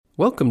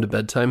Welcome to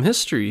Bedtime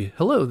History.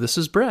 Hello, this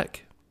is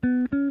Breck.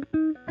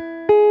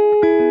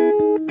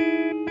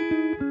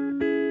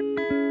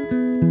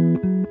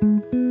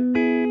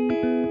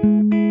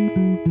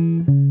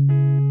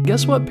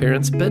 Guess what,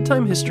 parents?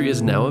 Bedtime History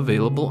is now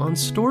available on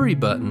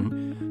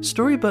Storybutton.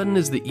 Storybutton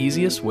is the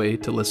easiest way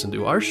to listen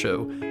to our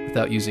show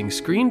without using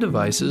screen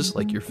devices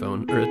like your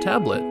phone or a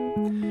tablet.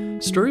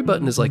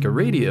 Storybutton is like a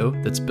radio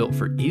that's built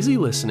for easy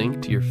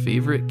listening to your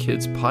favorite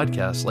kids'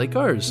 podcasts like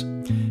ours.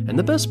 And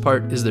the best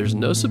part is there's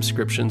no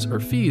subscriptions or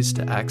fees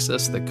to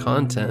access the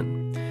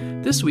content.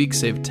 This week,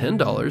 save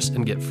 $10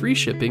 and get free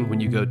shipping when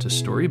you go to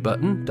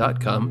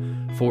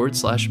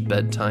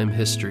storybutton.com/bedtime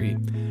history.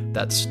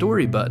 That's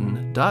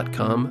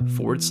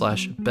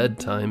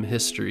storybutton.com/bedtime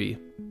history.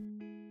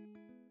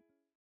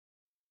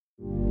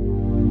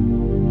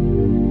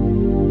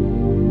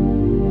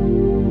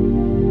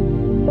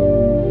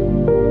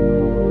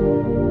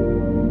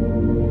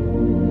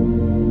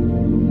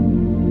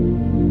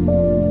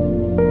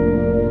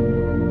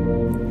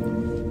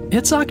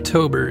 It's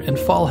October, and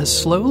fall has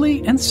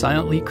slowly and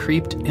silently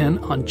creeped in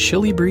on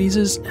chilly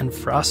breezes and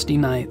frosty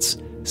nights.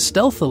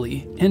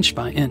 Stealthily, inch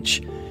by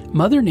inch,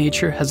 Mother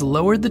Nature has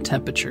lowered the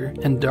temperature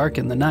and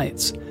darkened the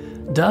nights.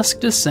 Dusk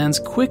descends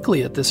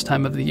quickly at this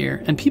time of the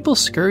year, and people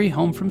scurry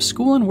home from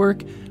school and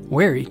work,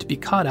 wary to be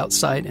caught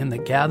outside in the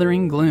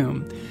gathering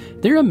gloom.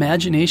 Their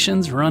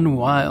imaginations run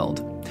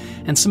wild.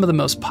 And some of the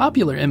most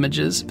popular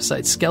images,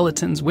 besides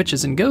skeletons,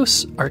 witches, and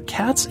ghosts, are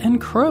cats and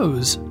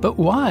crows. But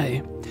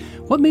why?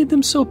 What made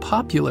them so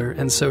popular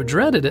and so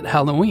dreaded at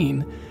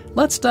Halloween?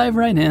 Let's dive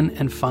right in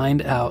and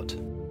find out.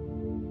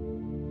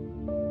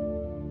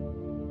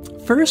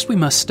 First, we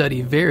must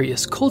study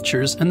various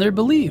cultures and their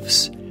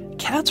beliefs.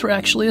 Cats were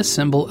actually a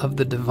symbol of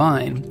the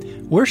divine,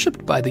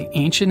 worshipped by the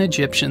ancient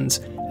Egyptians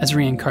as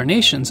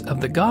reincarnations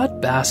of the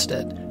god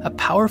Bastet, a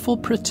powerful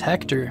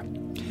protector.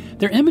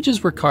 Their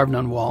images were carved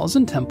on walls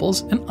and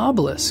temples and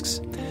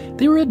obelisks.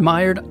 They were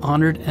admired,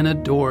 honored, and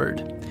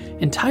adored.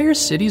 Entire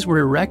cities were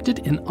erected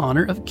in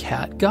honor of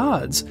cat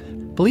gods,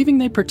 believing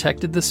they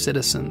protected the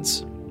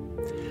citizens.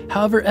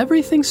 However,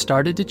 everything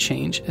started to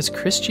change as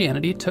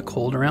Christianity took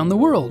hold around the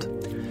world.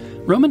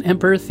 Roman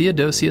Emperor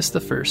Theodosius I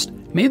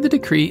made the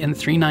decree in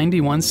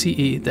 391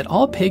 CE that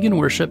all pagan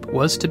worship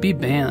was to be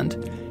banned.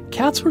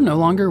 Cats were no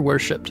longer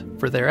worshipped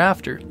for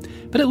thereafter,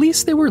 but at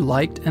least they were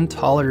liked and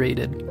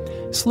tolerated.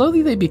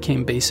 Slowly they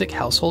became basic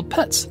household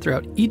pets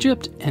throughout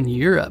Egypt and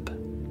Europe.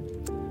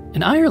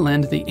 In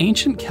Ireland, the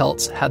ancient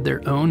Celts had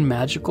their own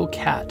magical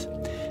cat.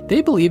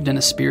 They believed in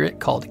a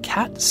spirit called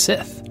Cat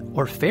Sith,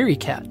 or fairy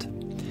cat.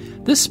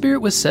 This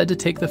spirit was said to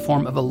take the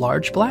form of a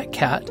large black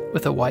cat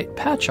with a white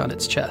patch on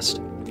its chest.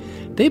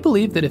 They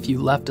believed that if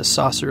you left a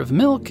saucer of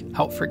milk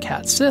out for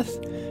Cat Sith,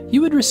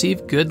 you would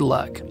receive good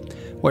luck,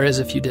 whereas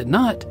if you did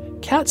not,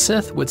 Cat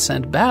Sith would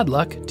send bad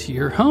luck to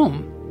your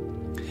home.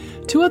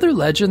 Two other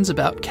legends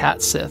about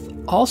Cat Sith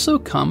also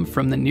come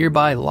from the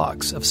nearby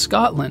lochs of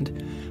Scotland,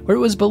 where it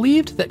was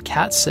believed that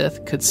Cat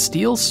Sith could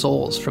steal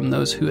souls from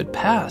those who had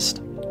passed.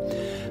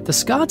 The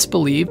Scots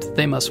believed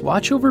they must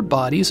watch over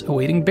bodies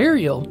awaiting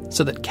burial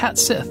so that Cat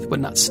Sith would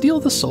not steal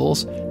the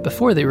souls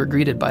before they were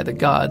greeted by the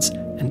gods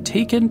and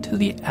taken to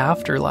the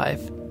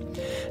afterlife.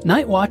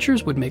 Night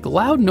watchers would make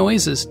loud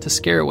noises to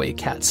scare away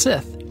Cat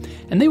Sith,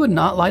 and they would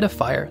not light a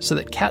fire so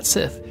that Cat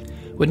Sith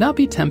would not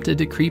be tempted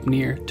to creep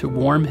near to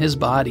warm his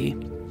body.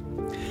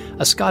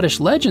 A Scottish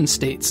legend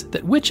states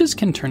that witches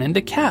can turn into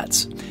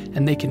cats,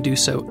 and they can do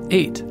so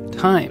 8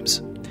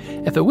 times.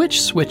 If a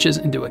witch switches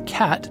into a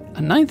cat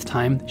a 9th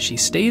time, she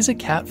stays a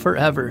cat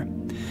forever.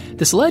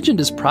 This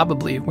legend is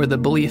probably where the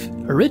belief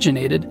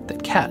originated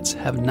that cats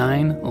have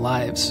 9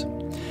 lives.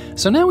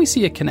 So now we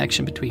see a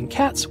connection between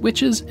cats,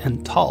 witches,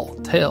 and tall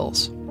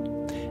tales.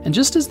 And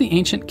just as the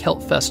ancient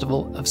Celt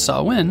festival of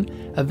Samhain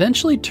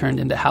eventually turned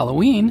into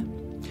Halloween,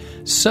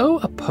 so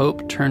a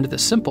pope turned the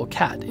simple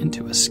cat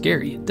into a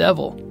scary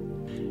devil.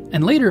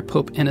 And later,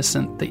 Pope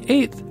Innocent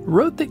VIII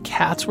wrote that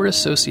cats were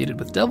associated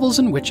with devils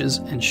and witches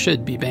and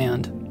should be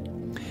banned.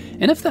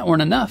 And if that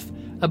weren't enough,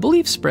 a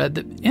belief spread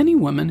that any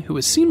woman who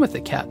was seen with a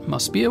cat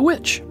must be a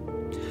witch.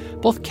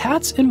 Both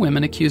cats and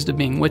women accused of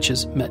being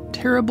witches met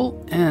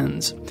terrible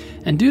ends,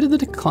 and due to the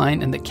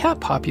decline in the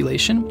cat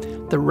population,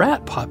 the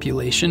rat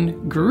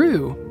population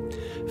grew.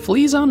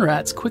 Fleas on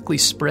rats quickly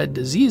spread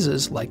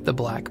diseases like the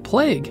Black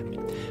Plague.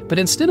 But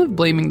instead of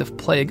blaming the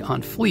plague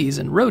on fleas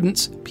and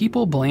rodents,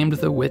 people blamed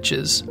the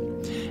witches.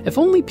 If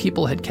only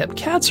people had kept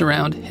cats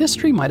around,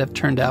 history might have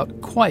turned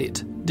out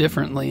quite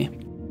differently.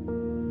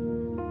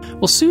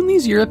 Well, soon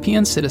these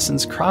European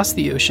citizens crossed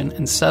the ocean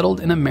and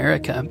settled in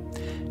America,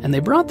 and they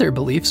brought their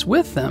beliefs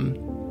with them.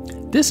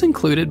 This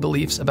included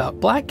beliefs about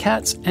black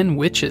cats and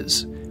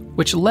witches,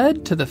 which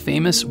led to the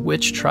famous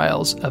witch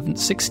trials of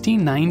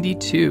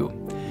 1692.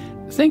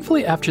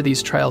 Thankfully, after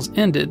these trials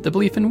ended, the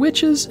belief in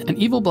witches and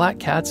evil black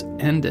cats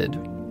ended.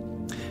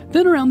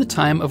 Then around the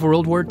time of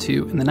World War II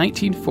in the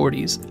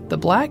 1940s, the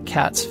black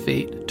cat's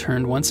fate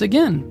turned once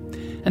again,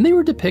 and they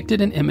were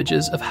depicted in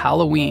images of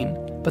Halloween,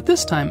 but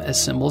this time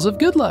as symbols of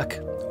good luck.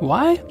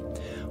 Why?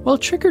 Well,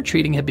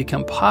 trick-or-treating had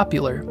become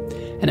popular,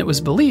 and it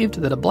was believed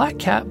that a black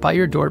cat by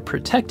your door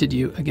protected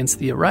you against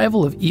the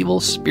arrival of evil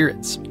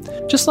spirits,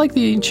 just like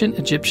the ancient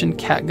Egyptian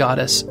cat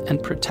goddess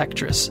and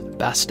protectress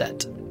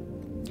Bastet.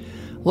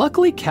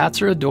 Luckily,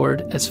 cats are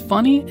adored as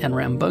funny and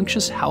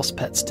rambunctious house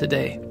pets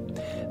today.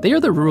 They are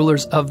the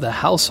rulers of the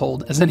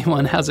household, as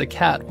anyone who has a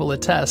cat will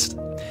attest.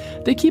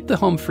 They keep the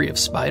home free of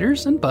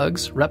spiders and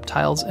bugs,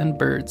 reptiles and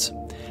birds.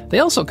 They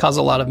also cause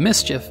a lot of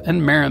mischief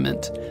and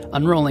merriment,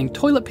 unrolling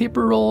toilet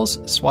paper rolls,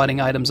 swatting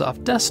items off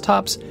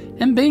desktops,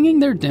 and banging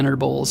their dinner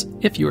bowls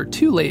if you are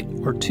too late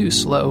or too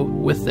slow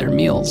with their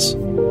meals.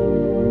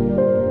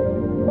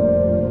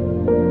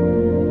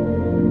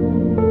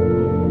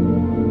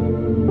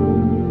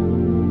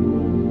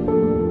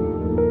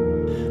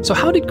 So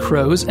how did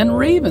crows and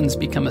ravens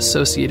become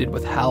associated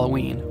with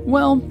Halloween?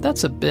 Well,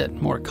 that's a bit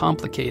more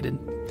complicated.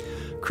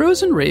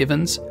 Crows and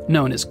ravens,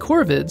 known as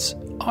corvids,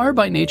 are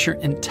by nature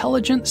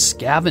intelligent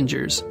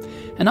scavengers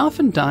and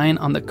often dine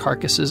on the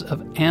carcasses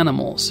of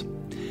animals.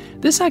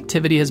 This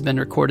activity has been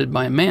recorded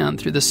by man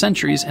through the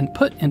centuries and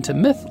put into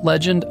myth,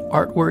 legend,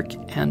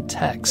 artwork, and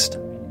text.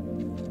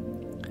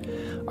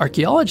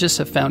 Archaeologists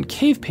have found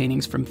cave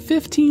paintings from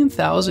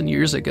 15,000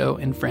 years ago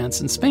in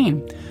France and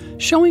Spain,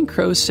 showing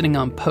crows sitting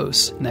on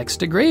posts next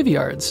to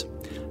graveyards.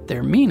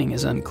 Their meaning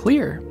is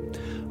unclear.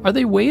 Are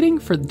they waiting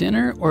for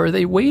dinner, or are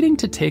they waiting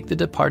to take the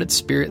departed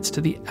spirits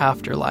to the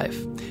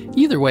afterlife?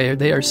 Either way,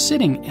 they are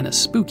sitting in a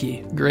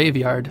spooky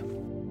graveyard.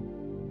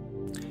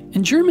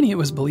 In Germany, it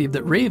was believed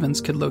that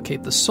ravens could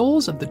locate the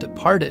souls of the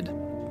departed,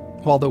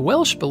 while the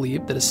Welsh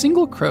believed that a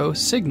single crow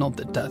signaled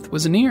that death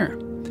was near.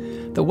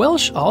 The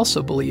Welsh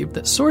also believed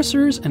that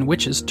sorcerers and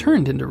witches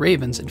turned into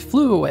ravens and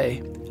flew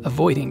away,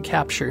 avoiding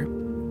capture.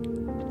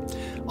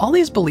 All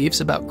these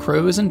beliefs about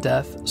crows and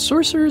death,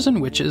 sorcerers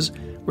and witches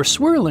were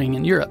swirling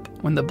in Europe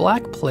when the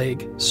Black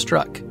Plague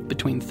struck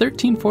between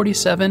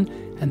 1347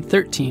 and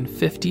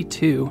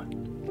 1352.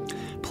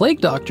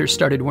 Plague doctors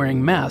started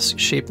wearing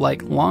masks shaped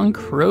like long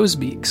crow's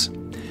beaks.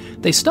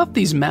 They stuffed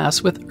these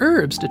masks with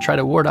herbs to try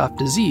to ward off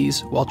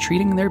disease while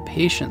treating their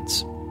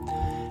patients.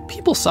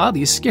 People saw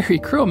these scary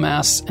crow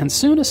masks and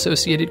soon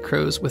associated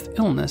crows with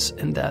illness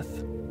and death.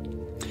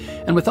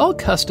 And with all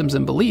customs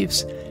and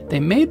beliefs, they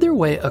made their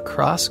way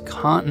across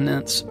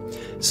continents.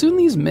 Soon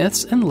these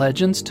myths and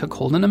legends took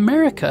hold in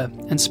America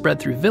and spread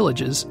through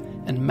villages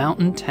and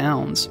mountain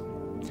towns.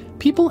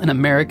 People in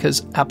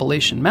America's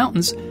Appalachian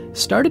Mountains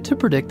started to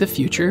predict the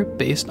future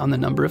based on the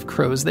number of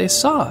crows they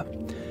saw.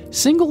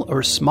 Single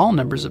or small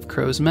numbers of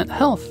crows meant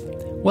health,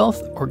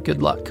 wealth, or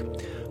good luck,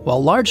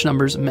 while large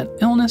numbers meant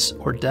illness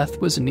or death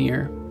was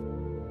near.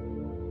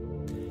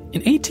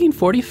 In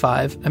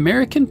 1845,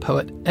 American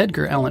poet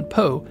Edgar Allan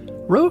Poe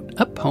wrote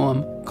a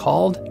poem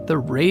called The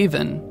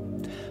Raven.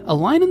 A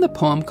line in the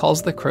poem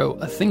calls the crow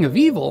a thing of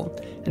evil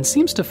and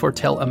seems to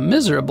foretell a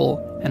miserable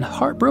and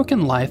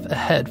heartbroken life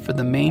ahead for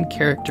the main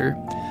character.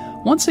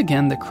 Once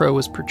again, the crow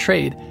was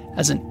portrayed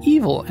as an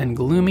evil and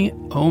gloomy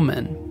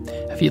omen.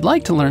 If you'd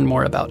like to learn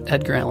more about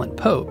Edgar Allan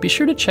Poe, be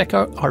sure to check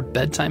out our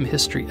bedtime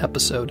history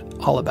episode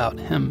all about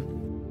him.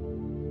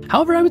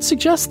 However, I would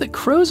suggest that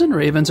crows and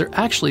ravens are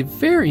actually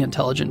very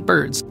intelligent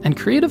birds and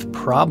creative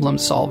problem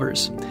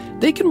solvers.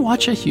 They can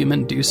watch a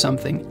human do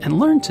something and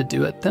learn to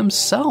do it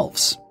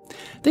themselves.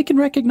 They can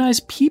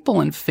recognize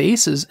people and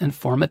faces and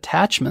form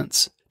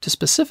attachments to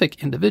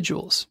specific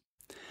individuals.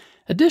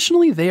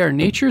 Additionally, they are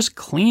nature's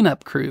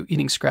cleanup crew,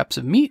 eating scraps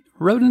of meat,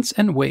 rodents,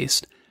 and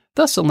waste,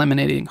 thus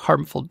eliminating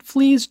harmful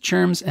fleas,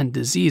 germs, and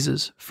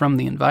diseases from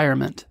the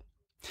environment.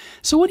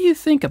 So what do you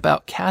think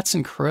about cats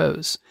and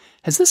crows?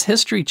 Has this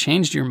history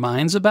changed your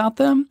minds about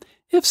them?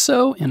 If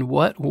so, in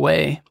what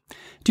way?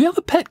 Do you have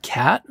a pet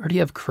cat, or do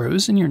you have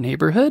crows in your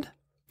neighborhood?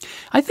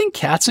 I think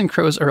cats and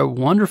crows are a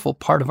wonderful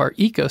part of our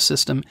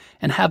ecosystem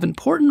and have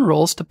important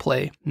roles to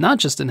play, not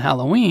just in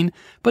Halloween,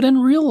 but in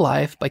real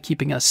life by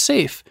keeping us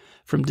safe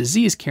from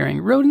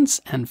disease-carrying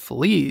rodents and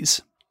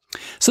fleas.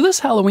 So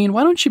this Halloween,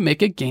 why don't you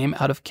make a game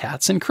out of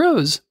cats and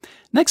crows?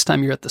 Next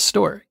time you're at the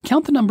store,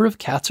 count the number of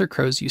cats or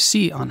crows you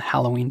see on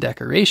Halloween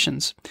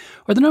decorations,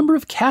 or the number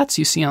of cats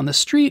you see on the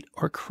street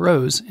or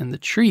crows in the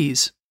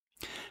trees.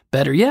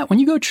 Better yet, when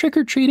you go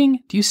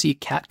trick-or-treating, do you see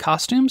cat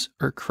costumes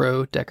or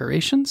crow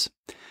decorations?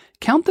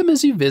 Count them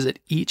as you visit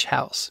each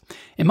house.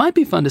 It might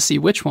be fun to see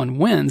which one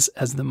wins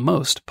as the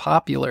most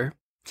popular.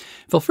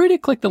 Feel free to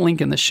click the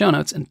link in the show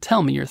notes and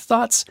tell me your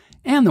thoughts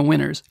and the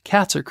winners,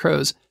 cats or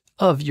crows,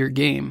 of your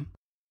game.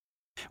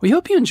 We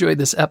hope you enjoyed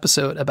this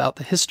episode about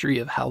the history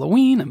of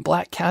Halloween and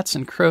black cats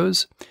and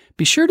crows.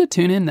 Be sure to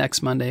tune in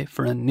next Monday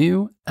for a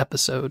new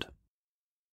episode.